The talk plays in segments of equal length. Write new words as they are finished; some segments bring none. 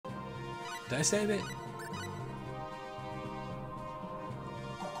Did I save it?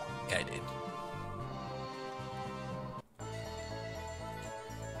 Yeah, I did.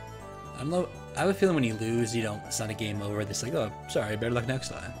 I don't know. I have a feeling when you lose, you don't. It's not a game over. It's like, oh, sorry, better luck next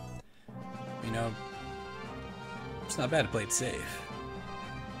time. You know, it's not bad to play it safe.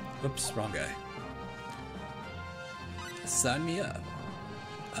 Oops, wrong guy. Sign me up.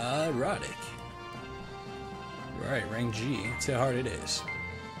 Erotic. Right, rank G. Let's see how hard it is.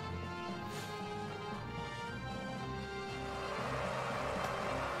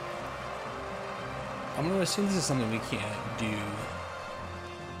 I'm gonna assume this is something we can't do,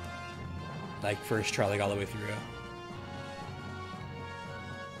 like, first try, like, all the way through.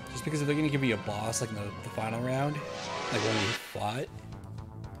 Just because if they're gonna give you a boss, like, in the final round, like when we fought,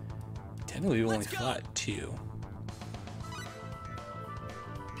 technically we only fought 2.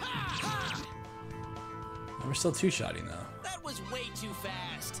 We're still 2-shotting though. That was way too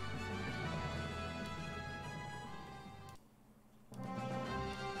fast.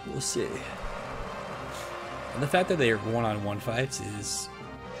 We'll see. And the fact that they are one-on-one fights is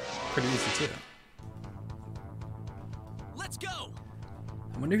pretty easy too. Let's go.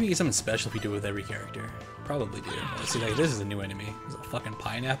 I wonder if you get something special if you do it with every character. Probably do. Let's see, like, this is a new enemy. It's a fucking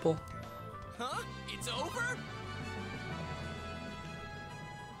pineapple. Huh? It's over?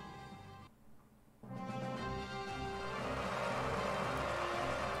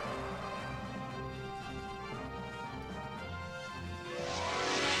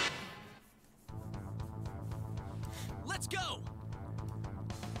 Let's go.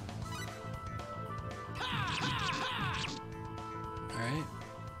 Alright.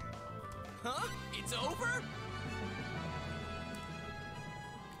 Huh? It's over?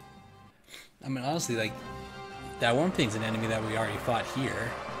 I mean, honestly, like, that one thing's an enemy that we already fought here.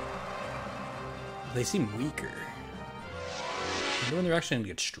 They seem weaker. I wonder when they're actually gonna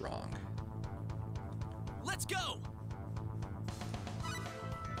get strong. Let's go.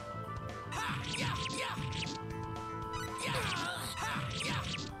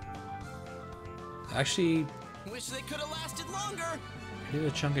 Actually, Wish they could have lasted longer. I did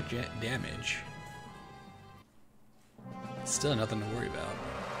a chunk of damage. Still nothing to worry about.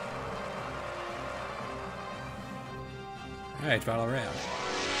 Alright, final round.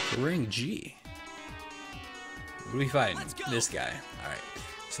 Ring G. What are we fighting? This guy. Alright.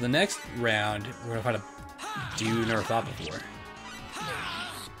 So the next round, we're gonna fight a dude we've never fought before.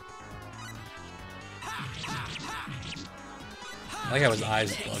 I like how his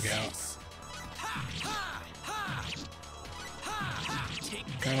eyes bug out.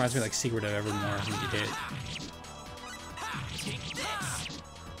 Kind of reminds me of like Secret of Evermore when you hit.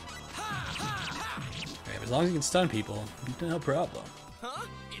 Okay, but as long as you can stun people, no problem. Huh?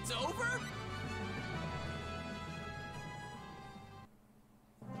 It's over?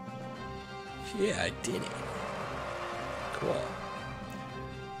 Yeah, I did it. Cool.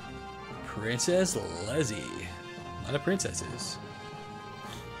 Princess Lizzie. A lot of princesses.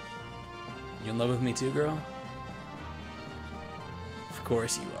 You in love with me too, girl? Of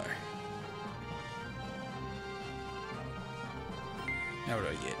course you are. Now what do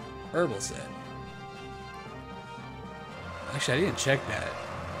I get? Herbal set. Actually, I didn't check that.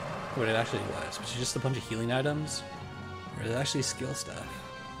 What it actually was. Was it just a bunch of healing items? Or is it actually skill stuff?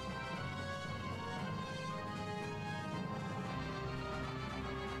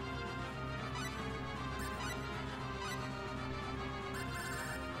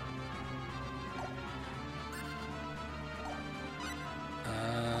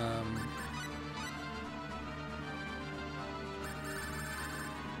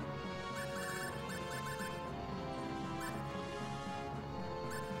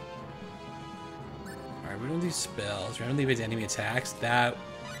 Alright, we don't do spells. Randomly evades enemy attacks. That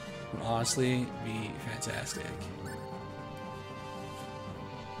would honestly be fantastic.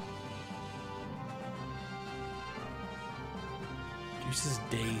 Reduces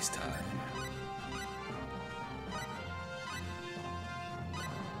days time.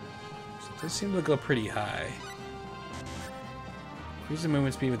 So it does seem to go pretty high. Increases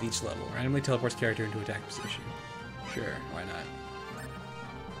movement speed with each level. Randomly teleports character into attack position. Sure, why not?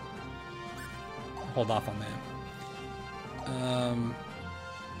 Hold off on that.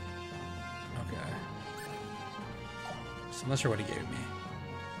 Okay. So I'm not sure what he gave me.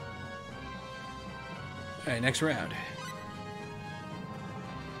 Alright, next round.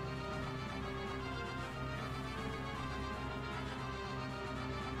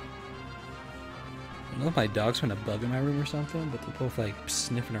 I don't know if my dog's trying to bug in my room or something, but they're both like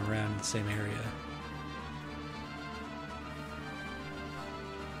sniffing around in the same area.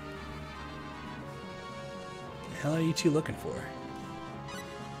 The hell are you two looking for?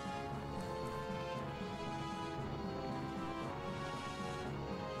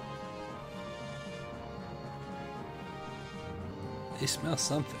 They smell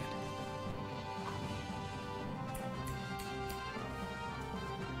something.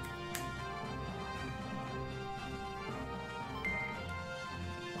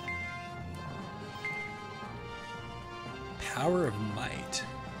 Power of Might.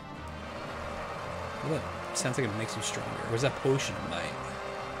 Well, that sounds like it makes you stronger. Or was that Potion of Might?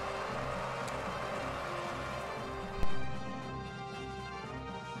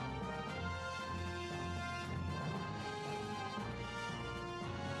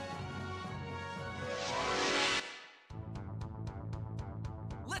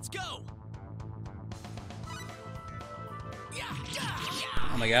 Let's go.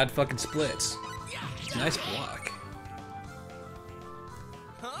 Oh my god, fucking splits. Nice block.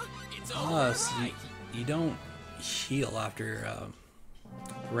 Huh? It's Oh, over. so you don't heal after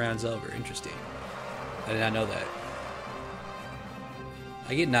the round's over. Interesting. I did not know that.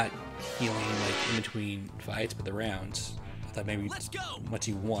 I get not healing like in between fights, but the rounds. I thought maybe Let's go. once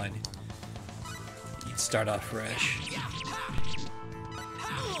you won, you'd start off fresh.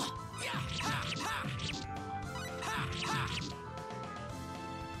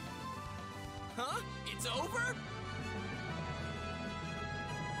 Huh? It's over?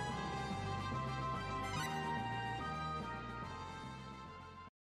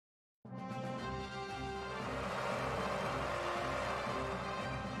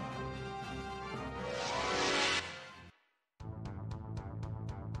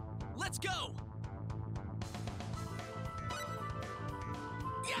 Let's go.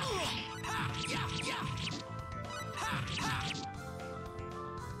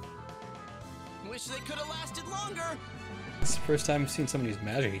 Wish they could have lasted longer. It's the first time I've seen somebody use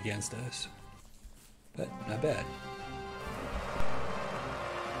magic against us. But not bad.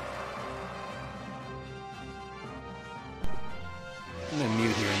 I'm gonna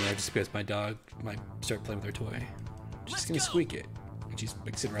mute here and there just because my dog might start playing with her toy. She's Let's gonna go. squeak it. And she's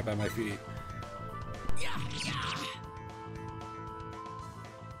like sitting right by my feet.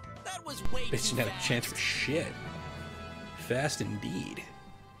 That was way Bitch too didn't have a fast. chance for shit. Fast indeed.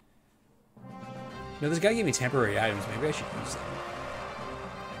 No, this guy gave me temporary items. Maybe I should use them.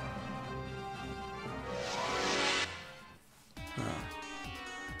 Huh.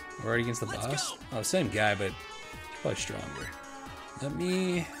 We're already against the Let's boss? go. Oh, same guy, but probably stronger. Let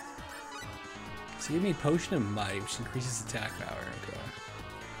me... So give me Potion of Might, which increases attack power. Okay.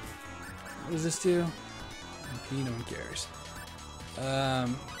 What does this do? MP, no one cares.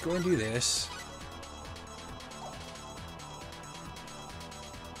 Go and do this.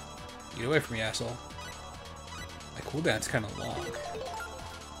 Get away from me, asshole. My cooldown's kind of long.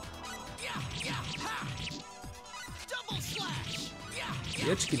 Double slash.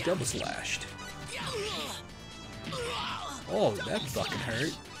 You actually get double slashed. Oh, that fucking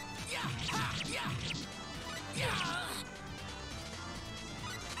hurt.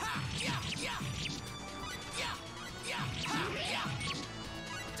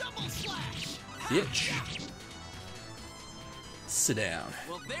 Double slash. Bitch. Sit down.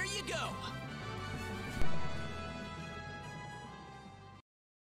 Well, there you go.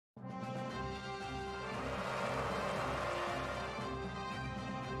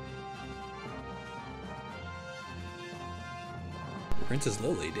 Princess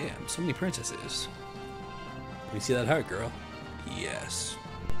Lily, damn, so many princesses. Can you see that heart, girl? Yes.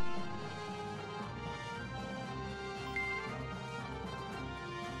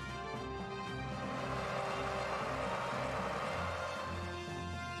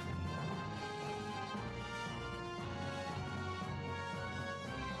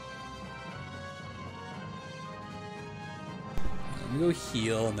 Let me go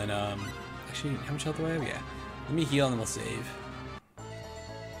heal and then actually how much health do I have? Yeah. Let me heal and then we'll save.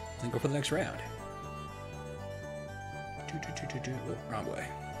 Then go for the next round. Oh, wrong way.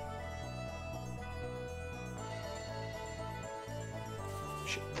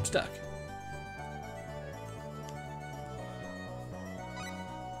 Shit, I'm stuck.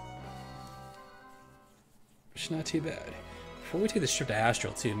 It's not too bad. Before we take this trip to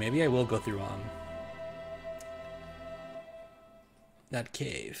Astral too, maybe I will go through that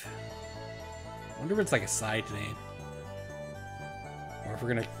cave. I wonder if it's like a side thing. Or if we're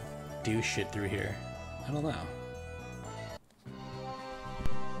gonna do shit through here. I don't know.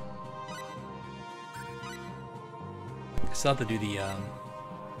 I still have to do the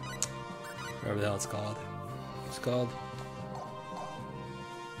whatever the hell it's called. It's called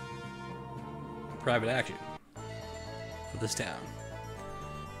private action for this town.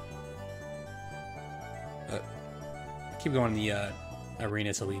 Keep going in the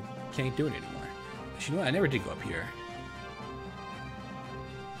arena so we can't do it anymore. But you know what? I never did go up here.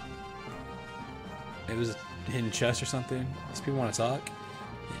 It was hidden chest or something? Does people want to talk?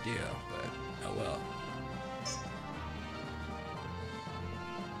 They do, but oh well.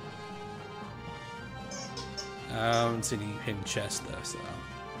 I don't see any hidden chest though, so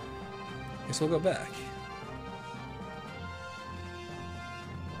guess we'll go back.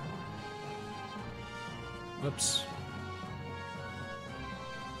 Whoops.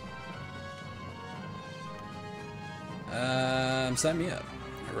 Sign me up.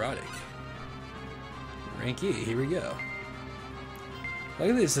 Erotic. Rank E, here we go.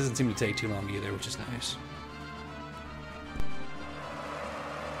 Luckily this doesn't seem to take too long either, which is nice.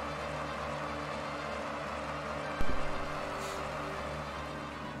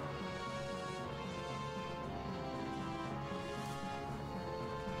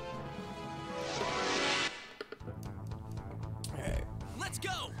 Alright. Let's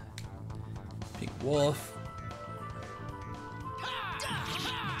go. Pink Wolf.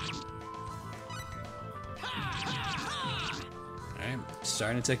 Alright,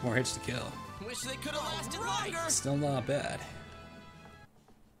 starting to take more hits to kill. Wish they could have lasted longer. Still not bad.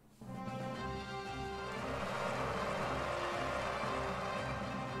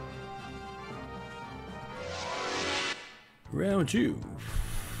 Round 2.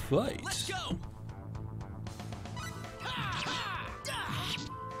 Fight. Let's go.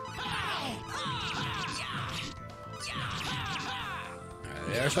 Alright,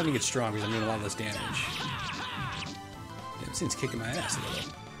 they are starting to get strong because I'm doing a lot less damage. Damn, this thing's kicking my ass a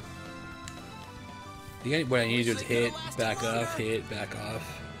little. What I need to do is hit, back off, hit, back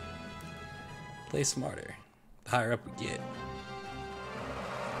off. Play smarter. The higher up we get.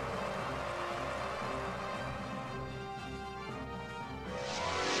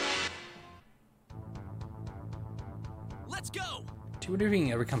 Let's go. Do you wonder if we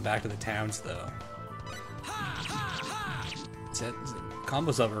can ever come back to the towns though? Is that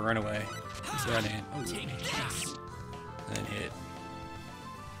combos over runaway? It's running. Oh, Take this. and then hit.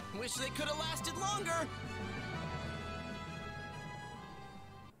 Wish they could have lasted longer.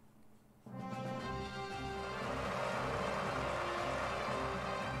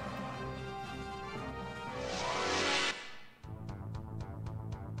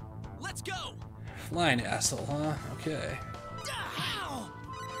 Let's go. Flying asshole, huh? Okay.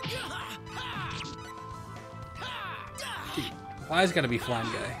 Dude, why is it gotta be flying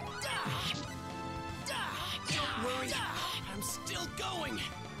guy? Don't worry, I'm still going.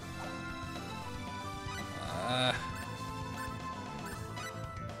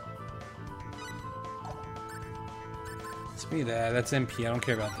 It's me that. That's MP. I don't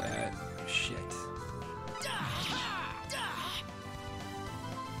care about that. Shit.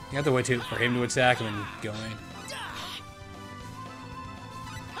 You have to wait for him to attack and then go in.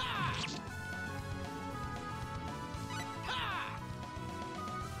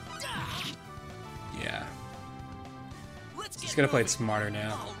 Yeah. He's gotta play it smarter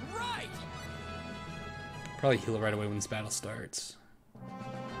now. All right. Probably heal right away when this battle starts.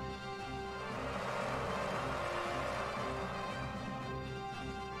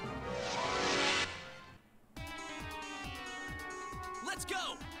 Let's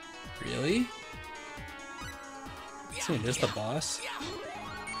go. Really? Isn't this the boss?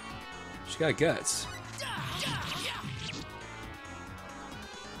 She got guts.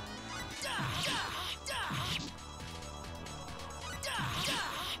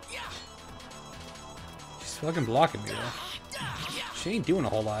 She's fucking blocking me though. She ain't doing a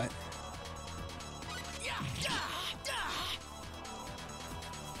whole lot.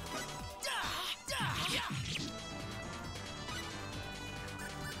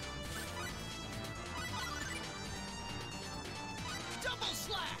 Double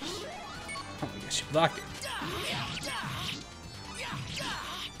slash. Oh my gosh, she blocked it.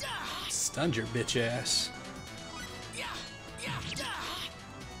 Stunned your bitch ass.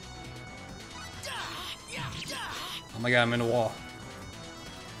 Oh my god, I'm in a wall.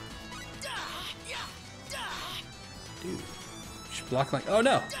 Dude, she's blocking like, oh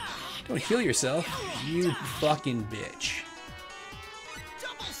no! Don't heal yourself, you fucking bitch.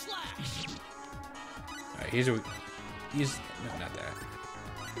 Double slash. Alright, here's what we... No, not that.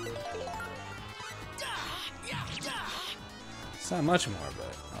 It's not much more,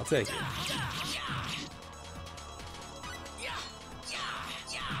 but I'll take it.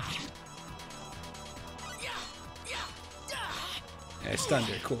 Yeah, I stunned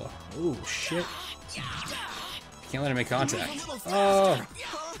her. Cool. Ooh, shit. Can't let her make contact. Oh!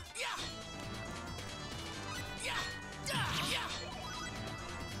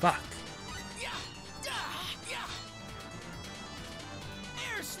 Fuck.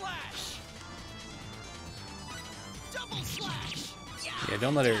 Air slash. Double slash. Yeah,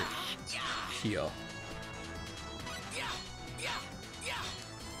 don't let her heal.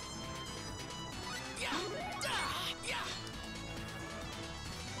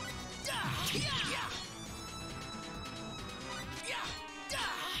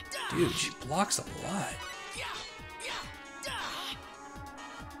 Dude, she blocks a lot.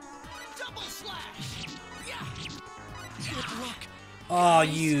 Double slash. Good luck. Oh,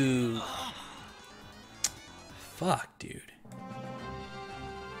 you. Fuck, dude.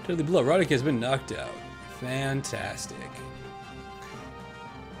 Totally below. Roddick has been knocked out. Fantastic.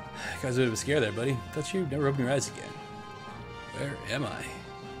 Guys, a bit of a scare there, buddy. Thought you never open your eyes again. Where am I?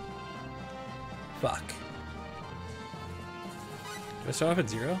 Fuck. Do I start off at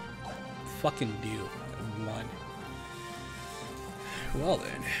 0? Fucking do. 1. Well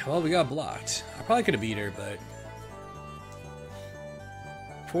then. Well, we got blocked. I probably could have beat her, but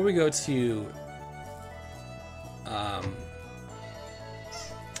before we go to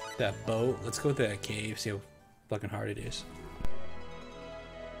that boat, let's go to that cave, see how fucking hard it is.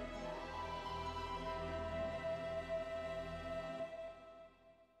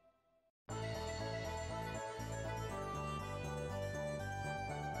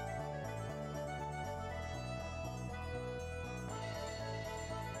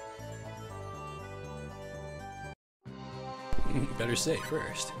 Better say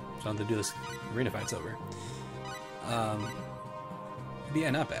first. So I don't have to do this arena fight's over. But yeah,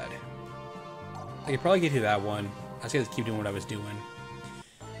 not bad. I could probably get through that one. I was gonna keep doing what I was doing.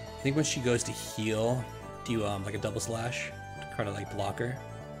 I think when she goes to heal, do like a double slash to kind of like block her.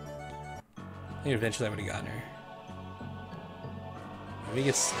 I think eventually I would have gotten her. Maybe it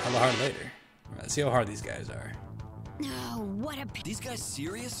gets hella hard later. Alright, let's see how hard these guys are. Oh, what a These guys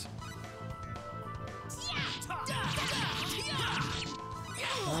serious?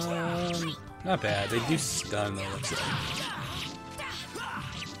 Not bad. They do stun though, looks like.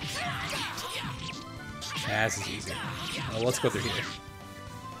 This is easy. Well, let's go through here.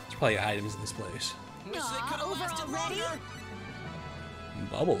 There's probably items in this place. over already?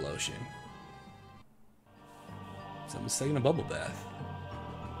 Bubble lotion. Someone's taking a bubble bath.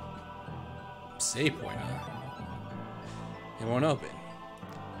 Save point, huh? It won't open.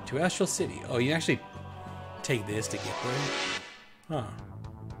 To Astral City. Oh, you actually take this to get there? Huh.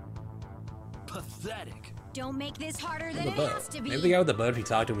 Pathetic. Don't make this harder than The it boat. has to be. Maybe the guy with the boat, if you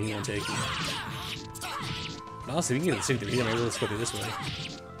talk to him, he won't take you. But also, we can get the suit to maybe let's go through this way.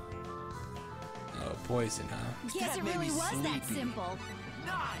 Oh, poison, huh? Guess That it made really me was that sleepy. simple.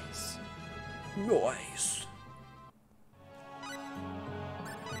 Nice. Nice.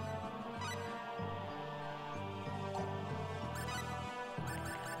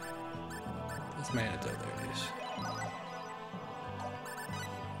 That's my antidote. There it is.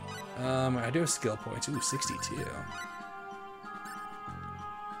 I do have skill points. Ooh, 62.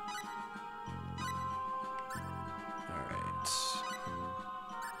 Alright.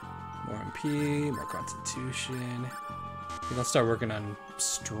 More MP, more constitution. I think I'll start working on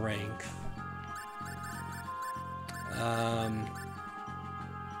strength.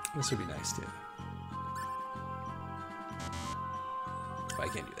 This would be nice too. Oh, I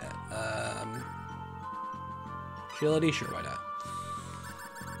can't do that. Agility, sure, why not?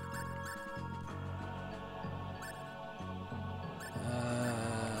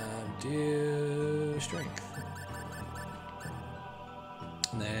 Do strength.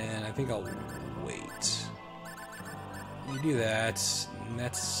 And then I think I'll wait. You do that, and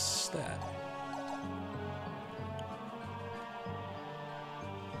that's that.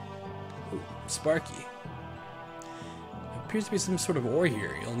 Ooh, Sparky. There appears to be some sort of ore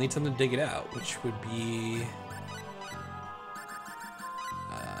here. You'll need something to dig it out, which would be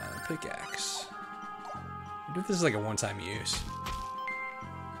pickaxe. I wonder if this is like a one-time use.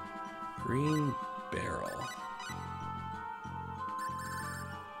 Green barrel.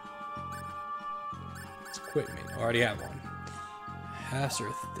 It's equipment. I already have one. Half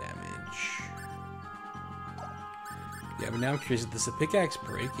earth damage. Yeah, but now I'm curious, does the pickaxe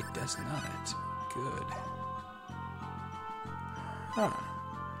break? It does not. Good. Huh.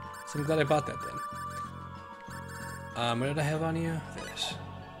 So I'm glad I bought that then. What did I have on you? This.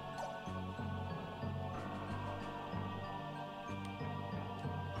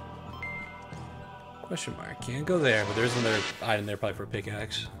 Question mark. Can't go there, but there's another item there probably for a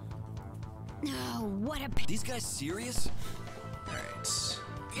pickaxe. Oh, what a These guys serious? Alright.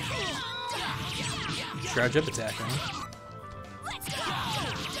 Charge up attack, huh?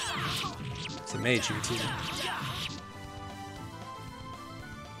 It's a mage here too.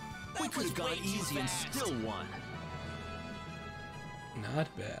 We could have gone easy and still won. Not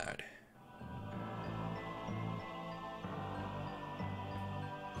bad.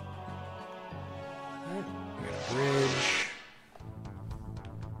 Alright, we got a bridge.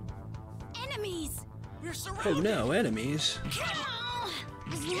 enemies! We're Oh surrounded. no, enemies.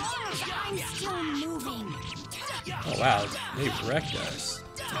 As long as I'm still moving. Oh wow, they wrecked us.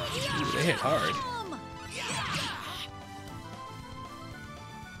 Ooh, they hit hard.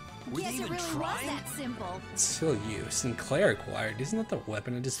 Were Guess they it even really was trying? that simple. Still you. Sinclair acquired. Isn't that the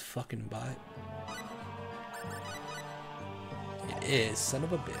weapon I just fucking bought? It is, son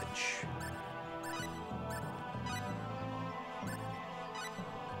of a bitch.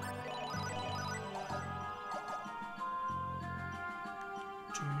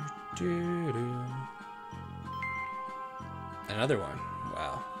 Another one.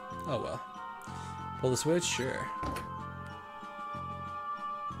 Wow. Oh well. Pull the switch? Sure.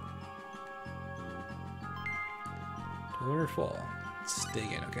 Total or fall? Let's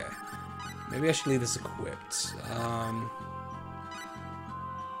dig in, okay. Maybe I should leave this equipped.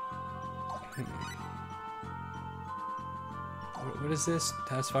 What is this?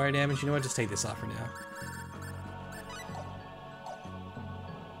 Has fire damage? You know what? Just take this off for now.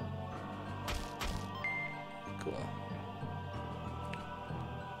 Cool.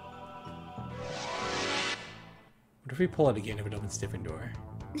 What if we pull it again if it opens a different door?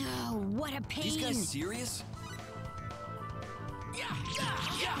 Oh, what a pain. These guys serious?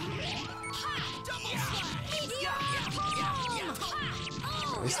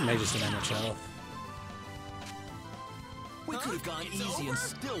 At least the mage just didn't have much health. We could have gone easy and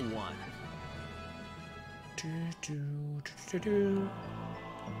still won.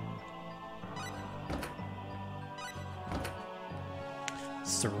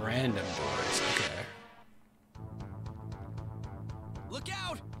 It's the random doors, okay. Look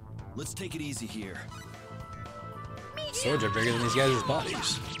out! Let's take it easy here. Swords are bigger than these guys'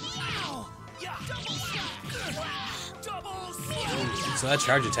 bodies. So that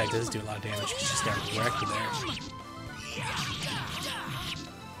charge attack does do a lot of damage because she's got wrecked there.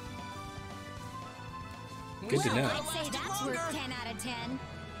 Good to know. I'd say that's worth 10 out of 10.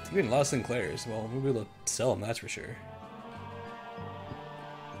 We're getting a lot of Sinclairs. Well, we'll be able to sell them, that's for sure.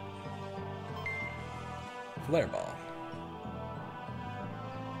 Flare ball.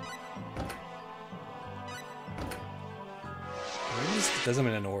 Maybe this does them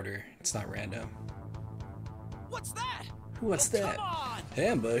in an order. It's not random. What's that? What's that? Come on!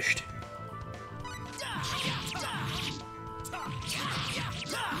 Ambushed.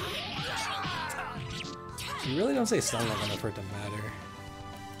 You really don't say stun long enough for it to matter.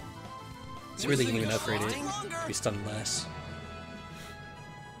 It's really can even upgrade it. Be stunned less.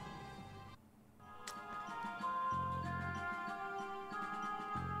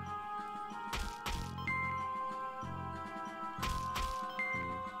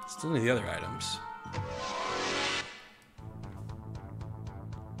 Still need the other items.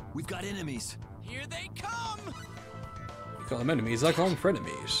 We've got enemies. Here they come! You call them enemies, I call them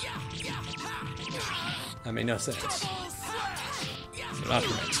frenemies. That made no sense. They're not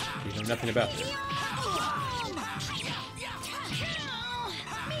friends. We know nothing about them.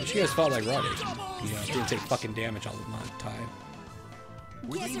 But you guys fought like Roddy. You know, didn't take fucking damage all the time.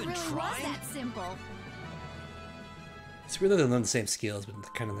 Were Guess they it even really was trying? that simple. It's weird that they learn the same skills, but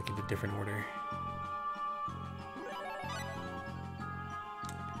kind of like in a different order.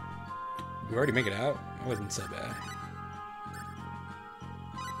 We already make it out? It wasn't so bad.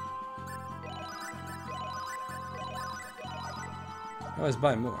 I always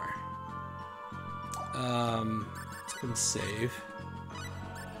buy more. Let's go and save.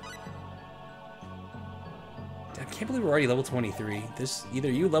 I can't believe we're already level 23. This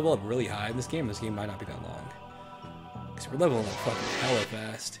either you level up really high in this game, or this game might not be that long. Because we're leveling up fucking hella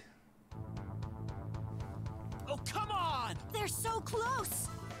fast. Oh, come on! They're so close.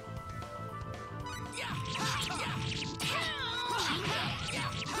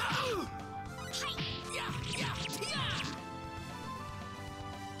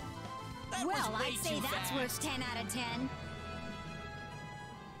 Well, I'd say that's worth 10 out of 10.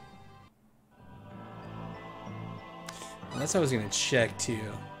 Well, that's what I was gonna check too.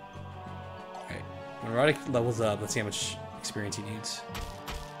 Alright, when Roddick levels up, let's see how much experience he needs.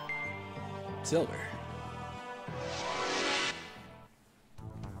 Silver.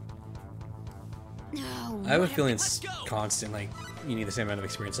 No, I have a what feeling it's constant, like, you need the same amount of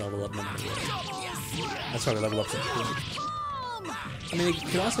experience to level up no matter what. That's why we level up so quick. I mean, you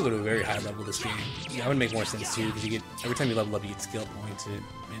can also go to a very high level this game. That would make more sense too, because you get, every time you level up, you get skill points, and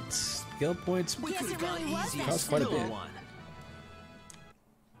skill points We Guess could have it gone really was easy that and costs quite a still bit. won.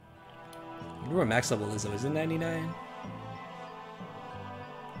 I wonder what max level is though. Is it 99?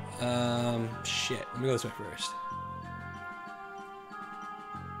 Shit. Let me go this way first.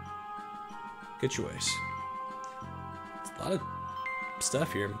 Good choice. It's a lot of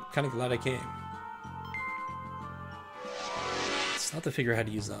stuff here. I'm kind of glad I came. I'll have to figure out how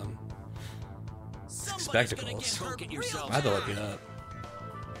to use spectacles. I have to look it up.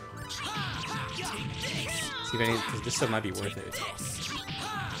 See if any, because this stuff might be worth it.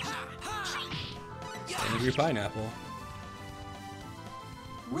 Angry pineapple.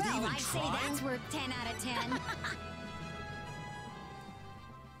 Well, I'd say that's worth 10 out of 10.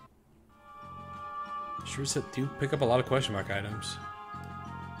 Sure do pick up a lot of question mark items.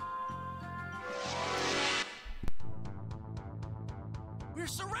 We're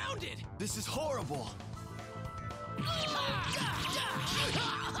surrounded. This is horrible.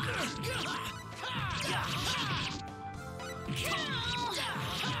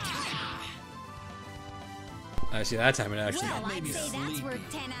 I see that time it actually Well, I'd say that's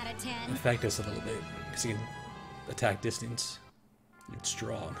worth 10 out of 10. affect us a little bit because you can attack distance. It's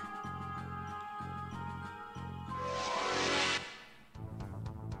strong.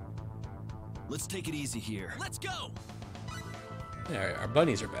 Let's take it easy here. Let's go. Yeah, our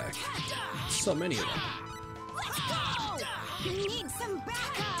bunnies are back. So many of them. Let's go! We need some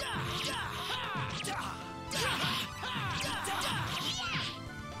backup!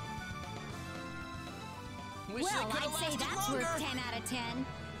 Well, I'd say that's worth 10 out of 10.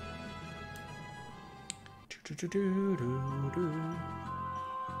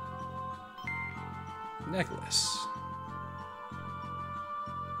 Necklace.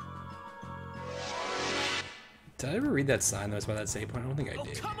 Did I ever read that sign that was by that save point? I don't think I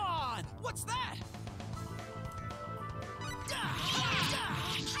did. Come on! What's that?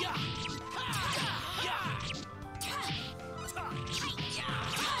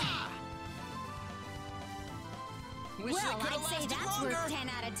 Well, I'd say that's worth 10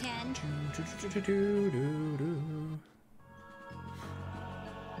 out of 10.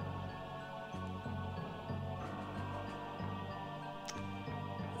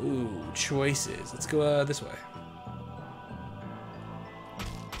 Ooh, choices. Let's go this way.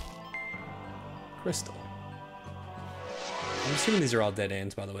 Crystal. I'm assuming these are all dead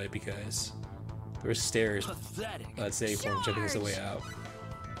ends, by the way, because there's stairs. Pathetic. Let's say point, which I think is the way out.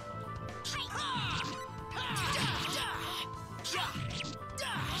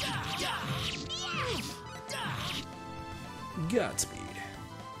 Godspeed.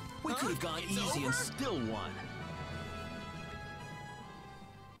 We could have gone easy and still won.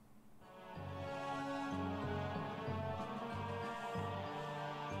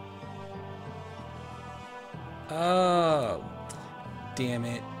 Oh, damn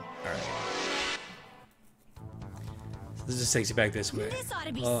it. Alright. So this just takes you back this way. This ought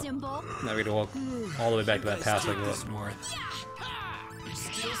to be Well, simple. now we gotta walk all the way back to that path so I can go up north.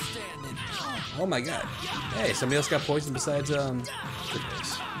 Still standing. Oh my god. Hey, somebody else got poisoned besides, Good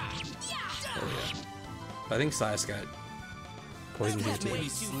face. Oh yeah. But I think Silas got poisoned here too. Maybe too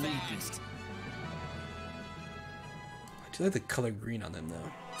fast. I do like the color green on them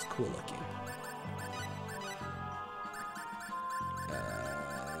though. It's cool looking.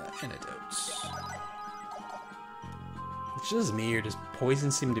 Antidotes. It's just me, or does poison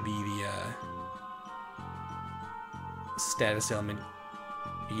seem to be the status element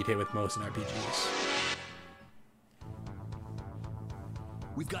you get hit with most in RPGs?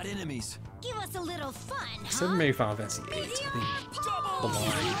 We've got enemies. Give us a little fun, Except huh? maybe Final Fantasy VIII. I think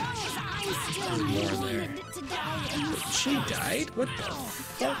I'm more still there. wanted to die and She died? What the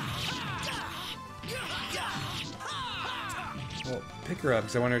fuck? Well, pick her up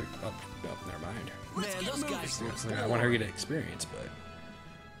because I want her. Oh, never mind. Man, those guys Seriously, I want her to get experience, but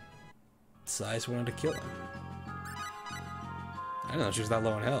Size wanted to kill him. I don't know, she was that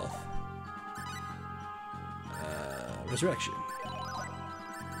low in health. Resurrection.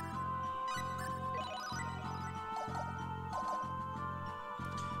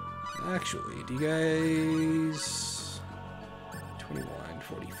 Actually, do you guys... 21,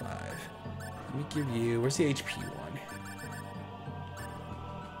 45. Let me give you... Where's the HP one?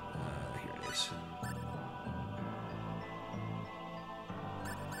 Here it is.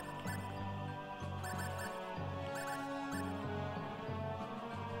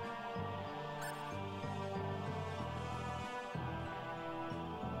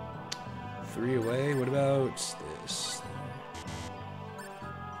 Three away. What about this?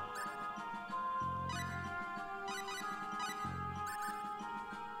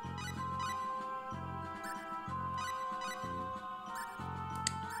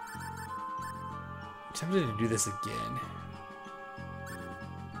 I'm tempted to do this again.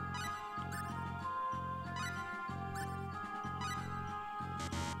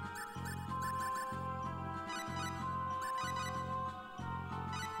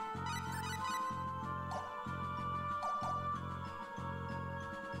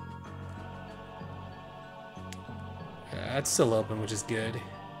 That's still open, which is good.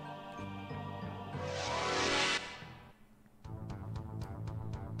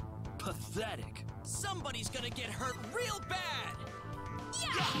 Pathetic. Somebody's gonna get hurt real bad.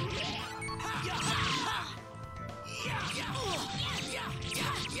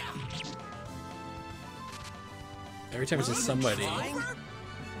 Every time it's just somebody,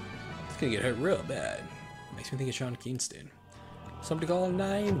 it's gonna get hurt real bad. Makes me think of Sean Kingston. Somebody call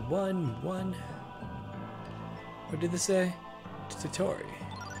 911. What did they say? It's a Tori.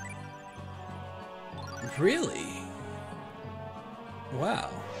 Really? Wow.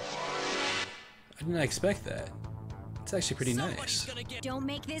 I did not expect that. It's actually pretty nice. Don't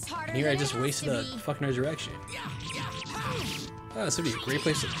make this harder. And here I than just it has wasted to a be. fucking resurrection. Oh, this would be a great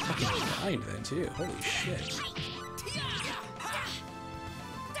place to fucking find then too. Holy shit.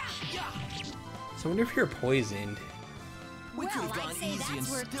 So I wonder if you're poisoned, We could Well, have gone I'd say easy and that's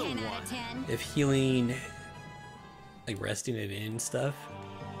worth still 10 won. out of 10. if healing, like resting it in stuff,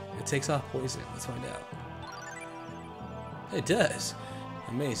 it takes off poison. Let's find out. It does.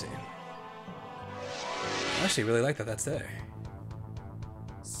 Amazing. I actually really like that that's there.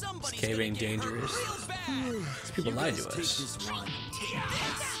 Somebody's cave gonna ain't get hurt dangerous. real bad. These people You lied guys to take us. this one.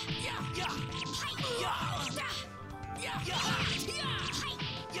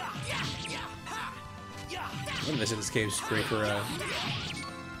 One of they said this cave's great for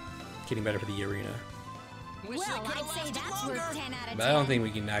getting better for the arena. Well, I'd say that's worth 10 out of 10. But I don't think we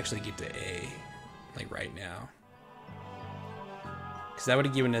can actually get to A, like right now. Because that would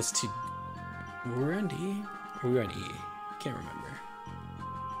have given us to... Were we on D? Or were we on E? I can't remember.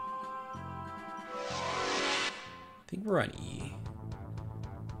 I think we're on E.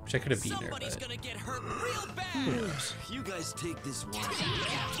 Which I could have beaten her, Somebody's but... gonna get hurt real bad. Who knows? You guys take this one.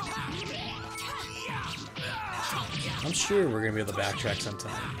 I'm sure we're going to be able to backtrack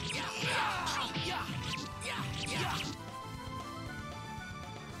sometime.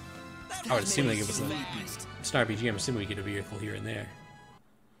 I would assume they give us a... It's an RPG, I'm assuming we get a vehicle here and there.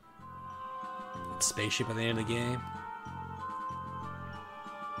 Spaceship at the end of the game?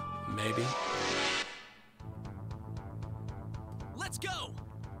 Maybe. Let's go.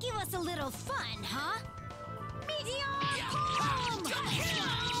 Give us a little fun, huh? Meteor Palm!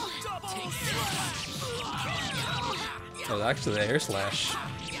 Oh, actually, the air slash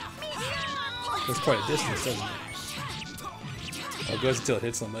goes quite a distance, doesn't it? Oh, it goes until it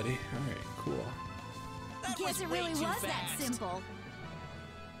hits somebody. Alright, cool. Guess it really was that simple.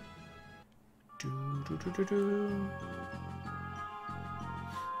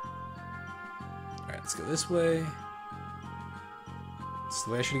 Alright, let's go this way. This is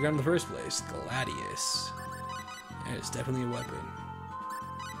the way I should have gone in the first place. Gladius. That is definitely a weapon.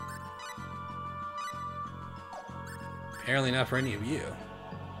 Apparently not for any of you.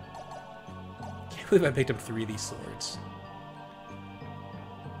 Can't believe I picked up 3 of these swords.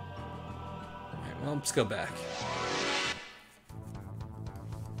 Alright, well, let's go back.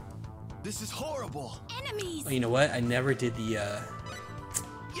 This is horrible. Enemies! Oh, you know what? I never did the,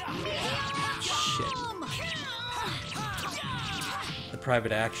 shit. The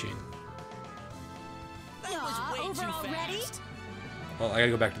private action. Aw, over already? Well, I gotta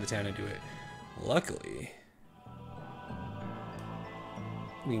go back to the town and do it. Luckily,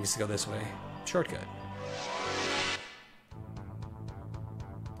 we can just go this way. Shortcut.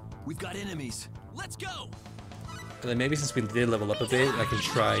 We've got enemies. Let's go. And then maybe since we did level up a bit, I can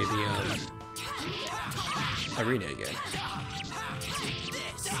try the arena again.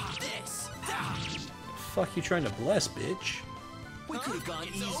 Fuck you trying to bless, bitch? We could have gone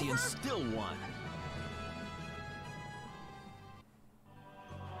easy and still won.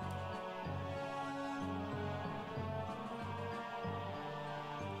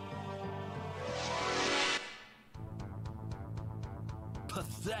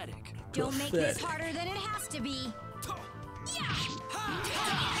 Pathetic. Don't make this Pathetic. harder than it has to be.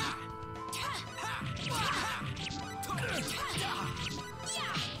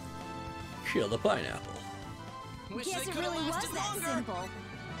 Kill the pineapple. Guess it really was that simple.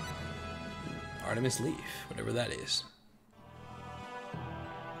 Artemis Leaf, whatever that is.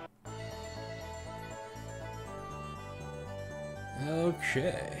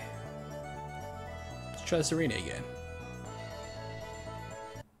 Okay. Let's try this arena again.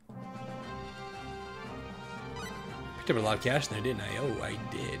 Picked up a lot of cash in there, didn't I? Oh, I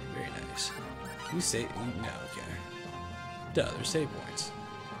did. Very nice. Can you save? No, okay. Duh, there's save points.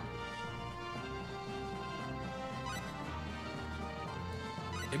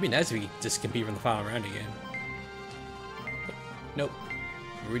 It'd be nice if we could just compete from the final round again. But nope.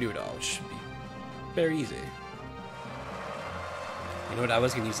 Redo it all, which should be very easy. You know what? I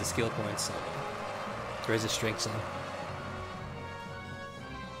was gonna use the skill points to raise his strength some.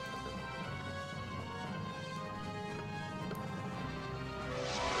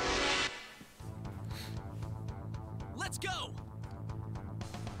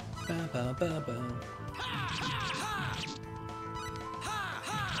 ba ba ba.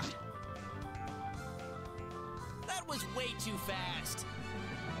 That was way too fast.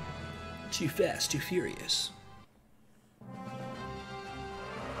 Too fast, too furious.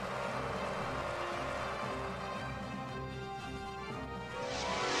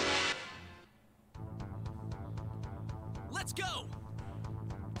 Let's go.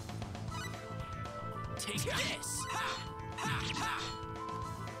 Take this.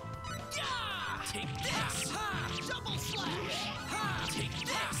 Yeah. Take this. Double slash. Take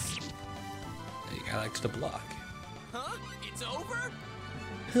this. The guy likes to block. Huh? It's over?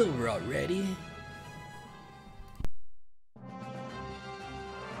 We're all ready.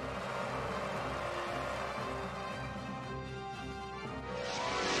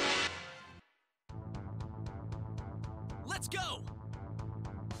 Let's go.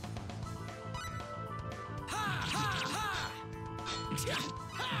 Ha ha ha. Tja,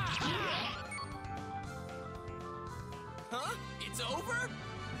 ha, ha. Huh? It's over?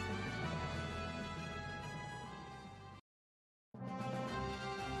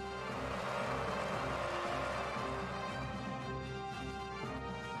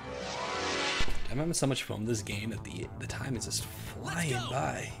 I'm having so much fun with this game that the time is just flying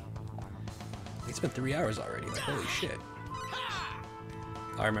by. It's been 3 hours already. Like, holy shit.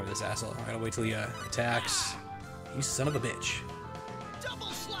 I remember this asshole. I gotta wait till he attacks. You son of a bitch. Double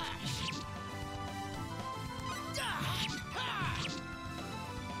slash.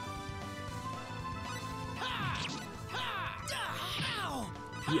 Ow.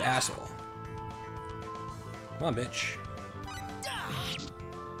 You asshole. Come on, bitch.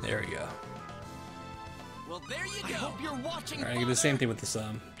 There we go. Well, there you go. I hope you're watching. Alright, I do the same thing with this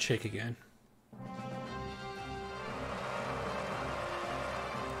chick again.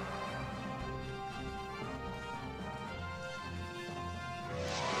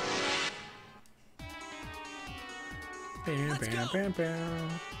 Bam, bam, bam, bam.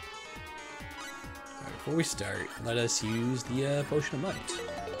 Alright, before we start, let us use the Potion of Might.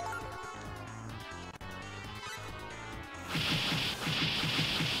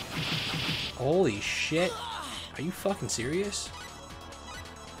 Holy shit. Are you fucking serious?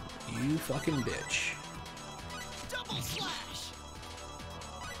 You fucking bitch. Double slash.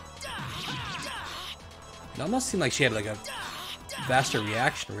 It almost seemed like she had like a faster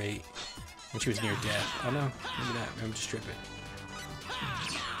reaction rate when she was near death. Oh no, maybe not. Maybe I'm just tripping.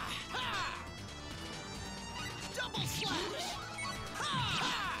 Double slash.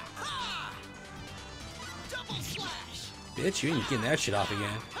 Double slash. Bitch, you ain't getting that shit off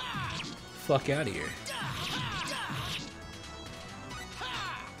again. Fuck out of here.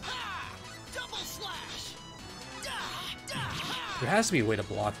 Double slash. There has to be a way to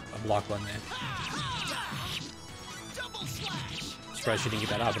block a block button then. Double slash. Surprised she didn't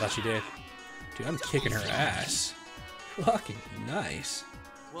get that off, but I thought she did. Dude, I'm kicking her ass. Fucking nice.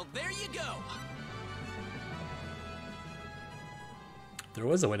 Well, there you go. There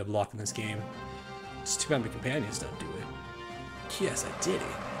was a way to block in this game. It's too bad my companions don't do it. Yes, I did it.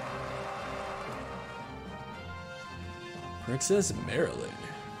 Princess Marilyn.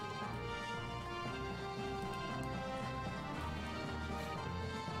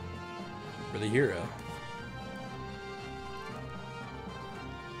 For the hero.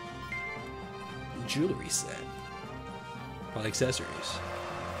 Jewelry set. Probably accessories.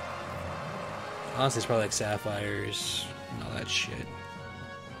 Honestly, it's probably like sapphires and all that shit.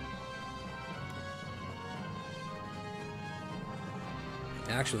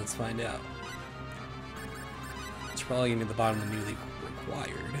 Actually, let's find out. It's probably gonna be at the bottom of the newly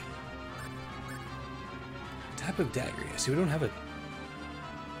required. Type of dagger. See, we don't have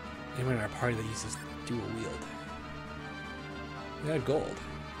anyone in our party that uses dual wield. We got gold.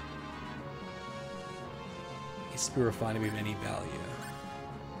 Needs to be refined to be of any value.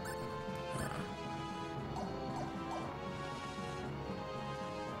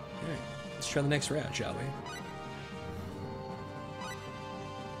 Alright, let's try the next round, shall we?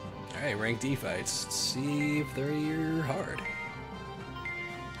 Alright, rank D fights. Let's see if they're hard.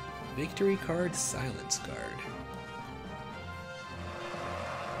 Victory card, silence card.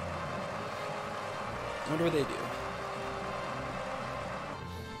 I wonder what they do.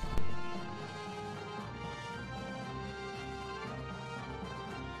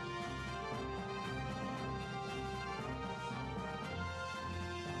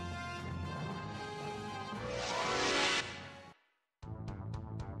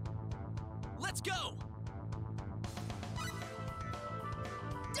 Let's go.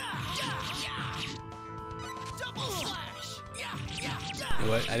 Double slash. You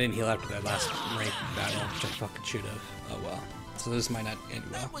know what? I didn't heal after that last rank battle, which I fucking should have. Oh well. so this might not end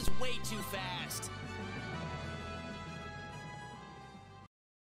well. That was way too fast.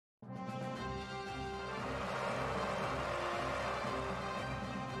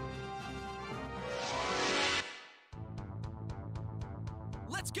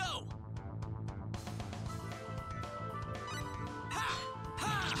 Let's go. Ha!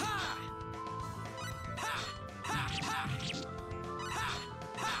 Ha! Ha! Ha! Ha! Ha! Ha!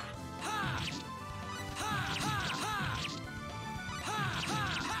 Ha! Ha! Ha! Ha! Ha! Ha!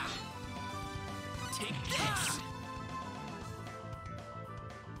 Ha! Take this.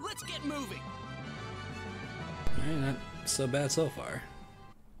 Let's get moving. Alright, not so bad so far.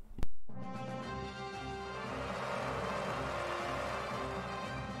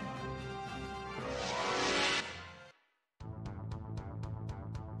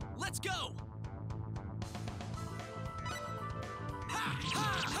 Let's go. Ha! Ha!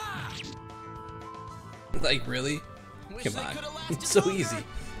 Ha! Like, really? Wish Come they on. coulda lasted It's so longer. easy.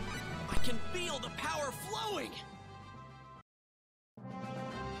 I can feel the power flowing.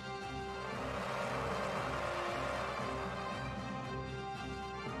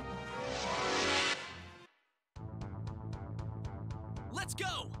 Let's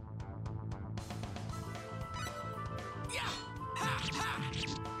go. Yeah. Ha ha.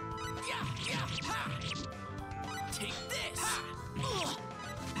 Yeah, yeah, ha. Take this. Ha. Ugh.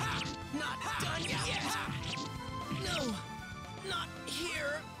 Ha. Not done yet. No. Not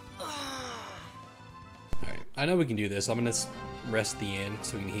here. Alright, I know we can do this. I'm gonna rest the end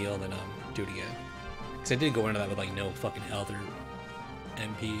so we can heal, and then do it again. Because I did go into that with like no fucking health or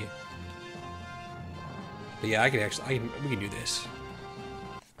MP. But yeah, we can do this.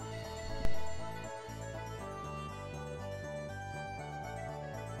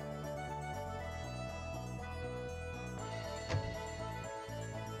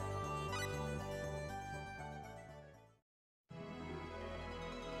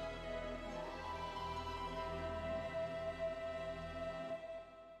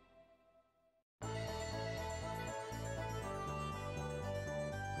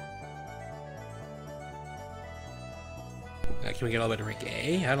 Can we get all the way to rank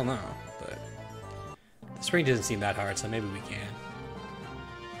A? I don't know, but this rank doesn't seem that hard, so maybe we can.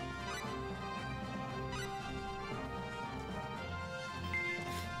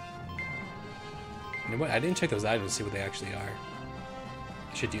 You know what? I didn't check those items to see what they actually are.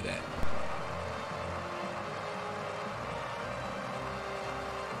 I should do that.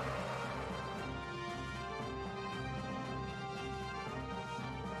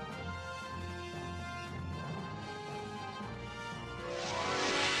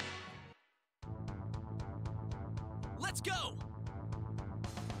 Let's go.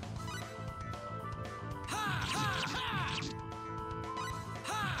 Ha ha ha.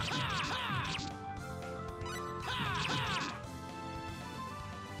 Ha ha ha. Ha ha.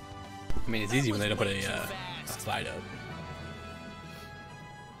 I mean, it's easy when they don't put a fight up.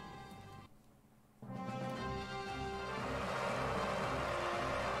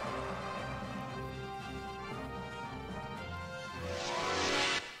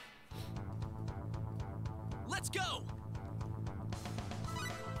 Let's go.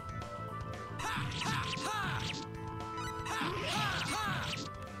 Ha ha ha. Ha ha ha.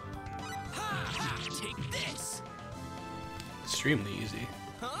 Ha ha. Take this. Extremely easy.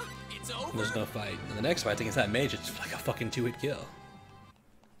 Huh? It's over. There's no fight. In the next fight against that mage, it's like a fucking 2-hit kill.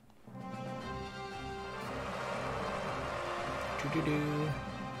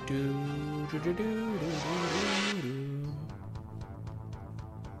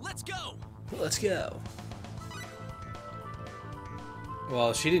 Let's go. Let's go.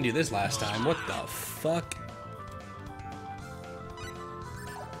 Well, she didn't do this last time. What the fuck?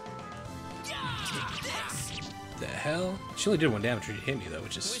 Take this. The hell? She only did 1 damage when she hit me though,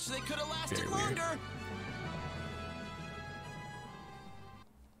 which Wish is they could have lasted very weird. longer.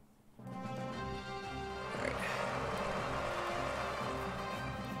 Alright.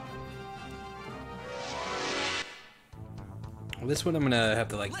 Well, this one I'm gonna have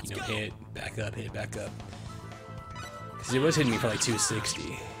to like, you know, hit back up, hit back up. Because it was hitting me for like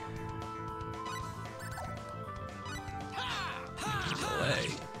 260. No way.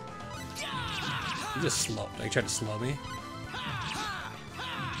 You just slow. Like, tried to slow me.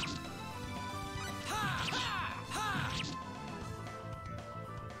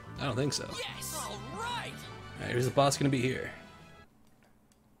 I don't think so. Yes. All right. Alright, who's the boss gonna be here?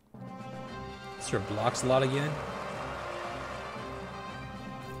 Sort of blocks a lot again.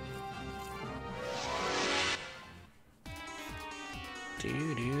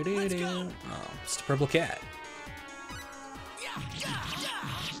 Let's go. Oh, it's the purple cat.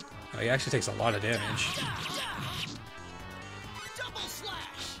 Oh, he actually takes a lot of damage.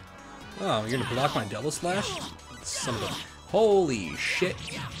 Oh, you're gonna block my double slash? Son of a... Holy shit.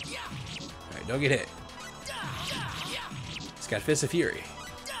 Alright, don't get hit. It's got Fist of Fury.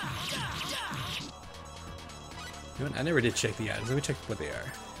 You know what? I never did check the items. Let me check what they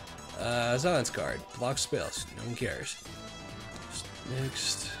are. Silence card. Block spells. No one cares.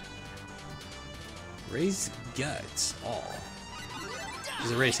 Next. Raise guts. All.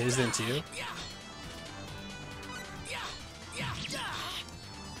 Does it raise his then too?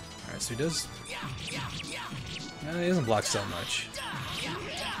 Alright, so he does... No, he doesn't block so much.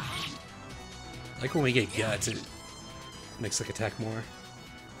 Like when we get guts, it makes like attack more.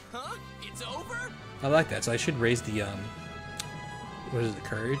 Huh? It's over? I like that, so I should raise the, what is it, the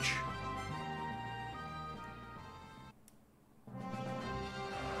courage?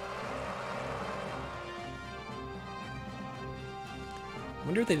 I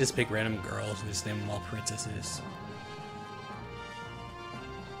wonder if they just pick random girls and just name them all princesses.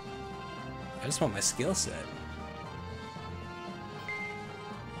 I just want my skill set.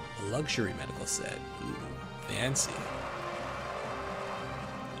 A luxury medical set. Ooh, fancy.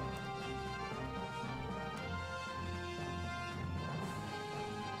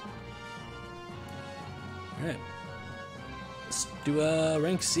 Alright. Let's do a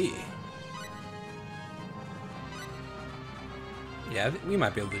rank C. Yeah, we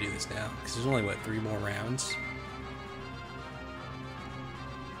might be able to do this now, because there's only, what, 3 more rounds?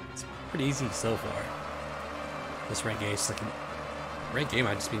 It's pretty easy so far. This rank A is like... Rank A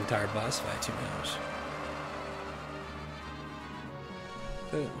might just be an entire boss fight, who knows?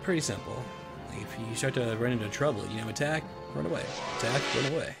 But pretty simple. Like if you start to run into trouble, you know, attack, run away. Attack,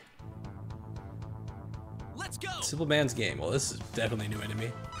 run away. Let's go. Simple man's game. Well, this is definitely a new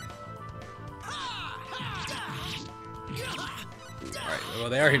enemy. Alright, well,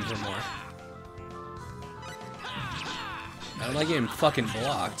 they are hitting for more. I don't like getting fucking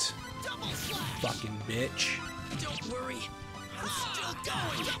blocked. Fucking bitch. Don't worry. I'm still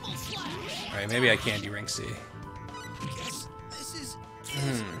going. Alright, maybe I can do rank C. Guess this is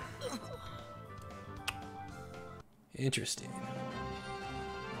Interesting.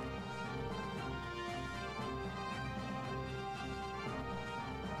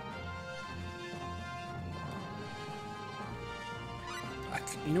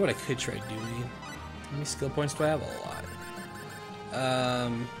 You know what I could try doing? How many skill points do I have? A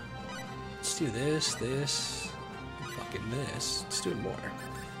lot. Let's do this, and fucking this. Let's do it more.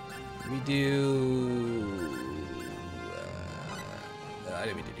 Let me do... I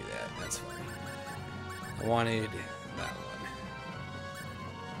didn't mean to do that. That's fine. I wanted that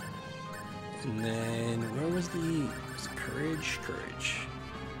one. And then, where was the... Was it Courage? Courage.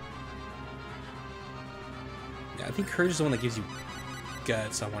 Yeah, I think Courage is the one that gives you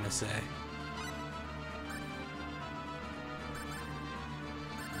guts, I want to say.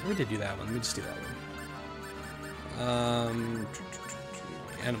 We did do that one. Let me just do that one.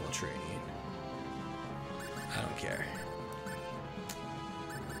 Animal training. I don't care.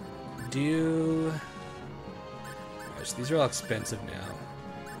 Do... Gosh, these are all expensive now.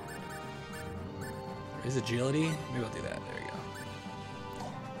 Is agility? Maybe I'll do that. There you go.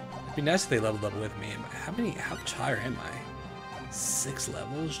 It'd be nice if they leveled up with me. How much higher am I? 6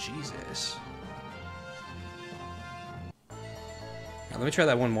 levels? Jesus. Now, let me try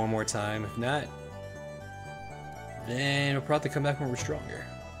that one more time. If not, then we'll probably come back when we're stronger.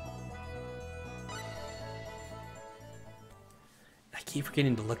 I keep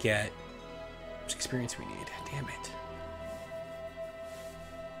forgetting to look at how much experience we need. Damn it.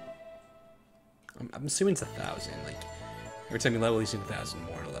 I'm assuming it's 1,000. Like, every time you level, you need 1,000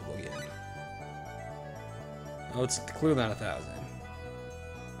 more to level again. Oh, it's clearly not 1,000.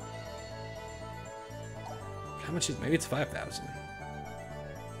 How much is... Maybe it's 5,000.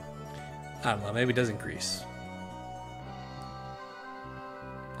 I don't know. Maybe it does increase.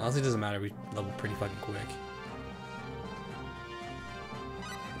 Honestly, it doesn't matter. We level pretty fucking quick.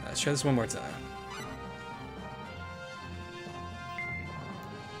 Let's try this one more time.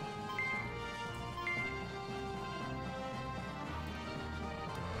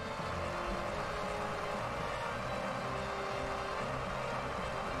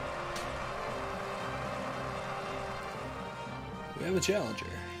 We have a challenger.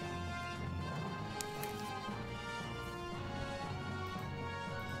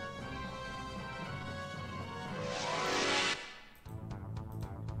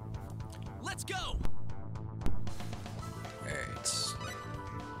 Let's go. Alright.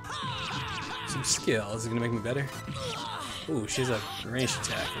 Some skill. Is it gonna make me better? Ooh, she has a ranged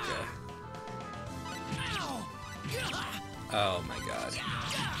attack. Okay. Oh my god.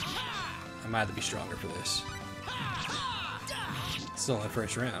 I might have to be stronger for this. Still in the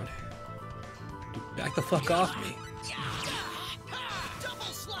first round. Dude, back the fuck off me. Double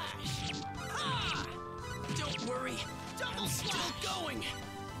slash. Don't worry, I'm still going.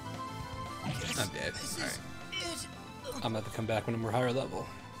 I'm dead. Alright. I'm about to come back when I'm higher level.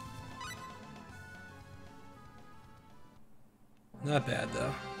 Not bad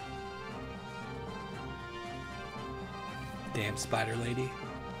though. Damn spider lady.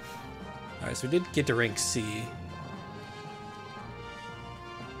 Alright, so we did get to rank C.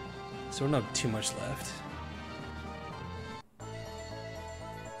 So we don't have too much left.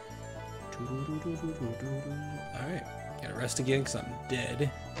 Alright, gotta rest again because I'm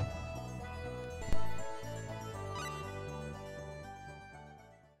dead.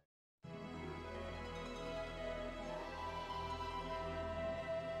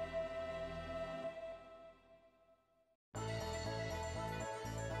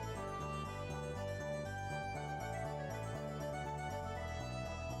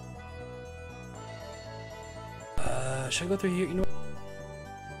 Should I go through here? You know what?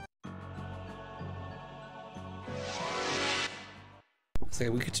 So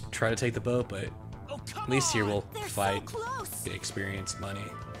we could try to take the boat, but at least here we'll fight, get experience, money,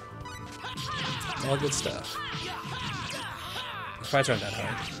 all good stuff. The fights aren't that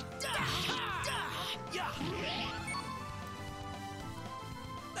hard.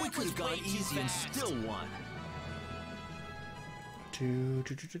 We could have gone easy and still won.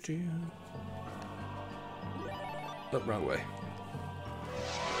 Oh, wrong way.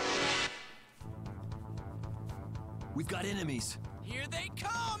 We've got enemies. Here they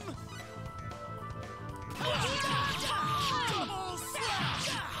come!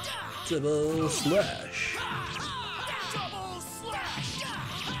 Double slash.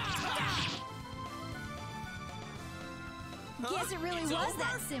 Guess it really was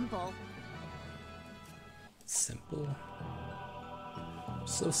that simple. Simple.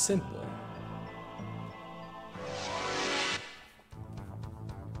 So simple.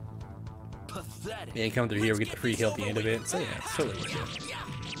 Pathetic. Yeah, you come through here, we get the free heal at the end of it. So yeah, it's totally worth it.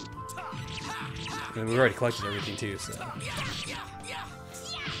 And we've already collected everything too, so.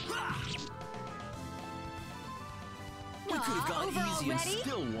 We could have gone over easy and already?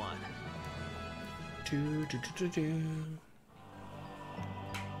 still won.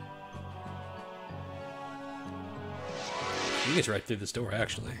 You get right through this door,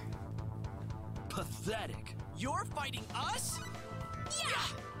 actually. Pathetic. You're fighting us?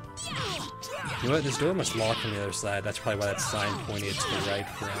 You know what? This door must lock from the other side. That's probably why that sign pointed to the right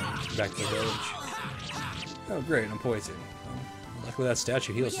from back to the village. Oh, great! I'm poisoned. Luckily, that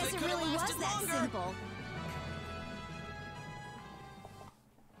statue heals Guess me. it really was that simple.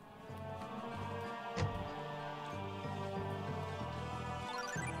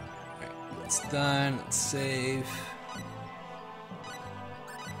 Alright, it's done. Let's save.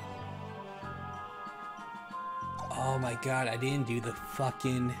 Oh my god! I didn't do the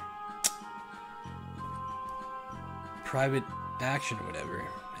fucking private action or whatever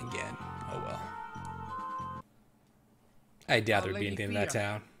again. Oh well. I doubt there'd be anything in that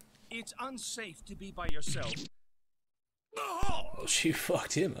town. It's unsafe to be by yourself. Well, she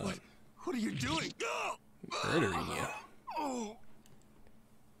fucked him up. What are you doing? Murdering you. Well,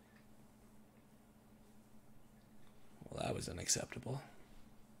 that was unacceptable.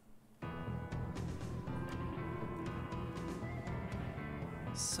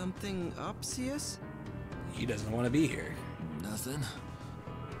 Something up, Cius? He doesn't want to be here. Nothing.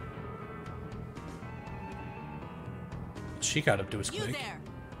 She caught up to us You quick. there!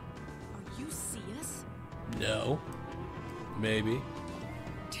 Are you Cius? No. Maybe.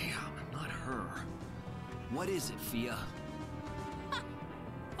 Damn, not her. What is it, Fia?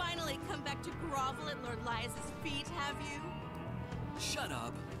 Finally come back to grovel at Lord Lias's feet, have you? Shut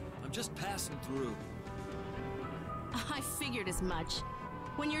up. I'm just passing through. I figured as much.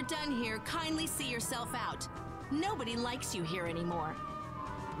 When you're done here, kindly see yourself out. Nobody likes you here anymore.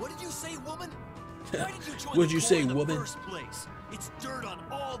 What did you say, woman? Why did you join What'd the you Corps say, in the woman? first place? It's dirt on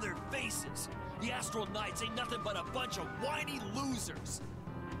all their faces. The Astral Knights ain't nothing but a bunch of whiny losers.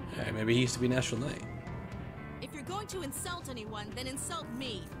 Alright, maybe he used to be National Knight. If you're going to insult anyone, then insult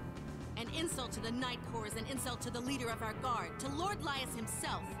me. An insult to the Knight Corps is an insult to the leader of our guard, to Lord Lias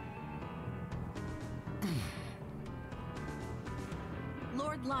himself.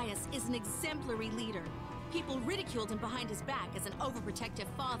 Lord Lias is an exemplary leader. People ridiculed him behind his back as an overprotective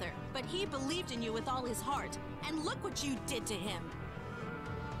father, but he believed in you with all his heart. And look what you did to him.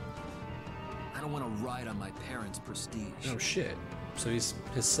 I don't want to ride on my parents' prestige. Oh shit. So he's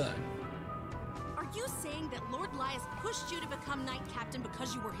his son. Are you saying that Lord Lias pushed you to become Knight Captain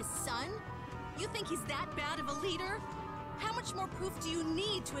because you were his son? You think he's that bad of a leader? How much more proof do you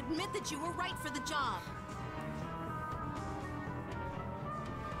need to admit that you were right for the job?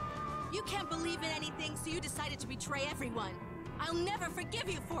 You can't believe in anything, so you decided to betray everyone. I'll never forgive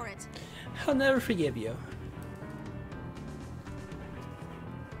you for it. I'll never forgive you.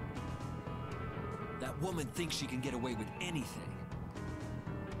 That woman thinks she can get away with anything.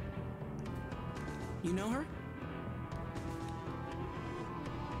 You know her?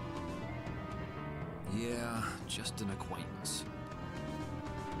 Yeah, just an acquaintance.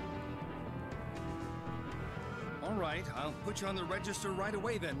 All right, I'll put you on the register right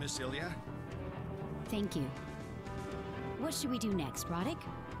away then, Miss Ilya. Thank you. What should we do next, Roddick?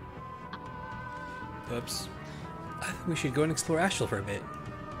 Oops. I think we should go and explore Astral for a bit.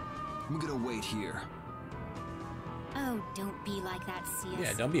 I'm gonna wait here. Oh, don't be like that, CS.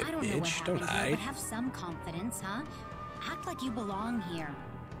 Yeah, don't be a I don't know what bitch. Don't happened here, hide. but have some confidence, huh? Act like you belong here.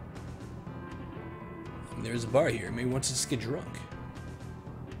 There's a bar here. Maybe once just get drunk.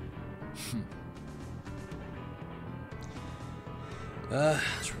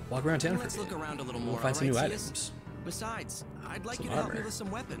 Let's walk around town Let's for a look bit. around a little more. We'll find some new alright, CS? items. Besides, I'd like Some you to help me armor. with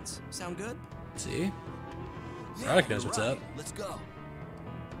some weapons. Sound good? See? Yeah, Roddick knows you're what's right. up. Let's go.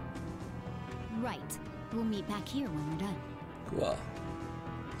 Right. We'll meet back here when we're done. Cool.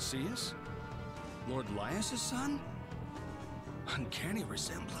 Cius? Lord Lias' son? Uncanny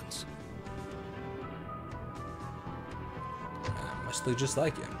resemblance. Must look just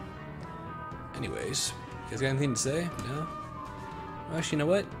like him. Anyways, you guys got anything to say? No? Well, actually, you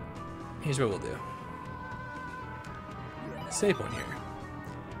know what? Here's what we'll do. Save one here.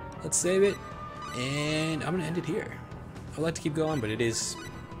 Let's save it, and I'm gonna end it here. I'd like to keep going, but it is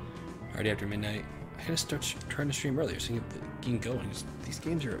already after midnight. I gotta start trying to stream earlier so you can get the game going. These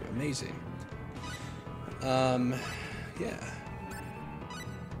games are amazing. Yeah.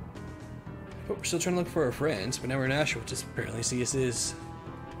 But we're still trying to look for our friends, but now we're in Astral, which is apparently CS's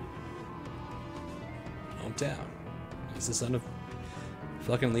hometown. He's the son of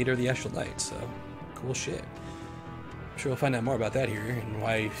fucking leader of the Astral Knights, so cool shit. I'm sure we'll find out more about that here and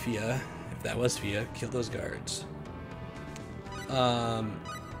why Fia, if that was Fia, killed those guards.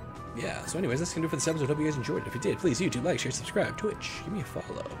 Yeah, so anyways, that's gonna do it for this episode. Hope you guys enjoyed it. If you did, please YouTube, like, share, subscribe, Twitch, give me a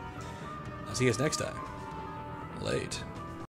follow. I'll see you guys next time. Late.